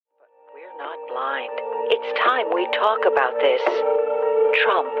It's time we talk about this.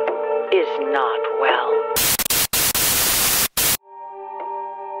 Trump is not well.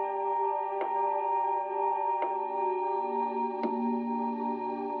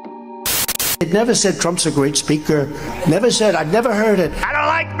 It never said Trump's a great speaker. Never said, I've never heard it. I don't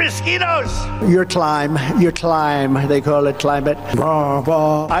like mosquitoes. Your climb, they call it climate. Blah,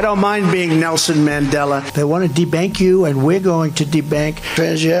 blah. I don't mind being Nelson Mandela. They want to debank you, and we're going to debank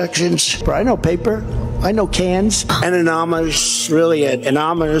transactions. But I know paper. I know cans. An anonymous, really an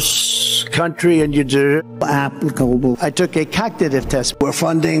anonymous country, and you do applicable. I took a cognitive test. We're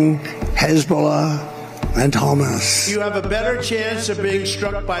funding Hezbollah and Hamas. You have a better chance of being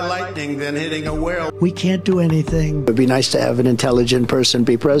struck by lightning than hitting a whale. We can't do anything. It would be nice to have an intelligent person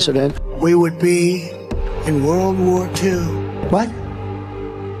be president. We would be in World War II. What?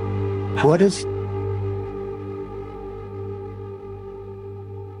 What is...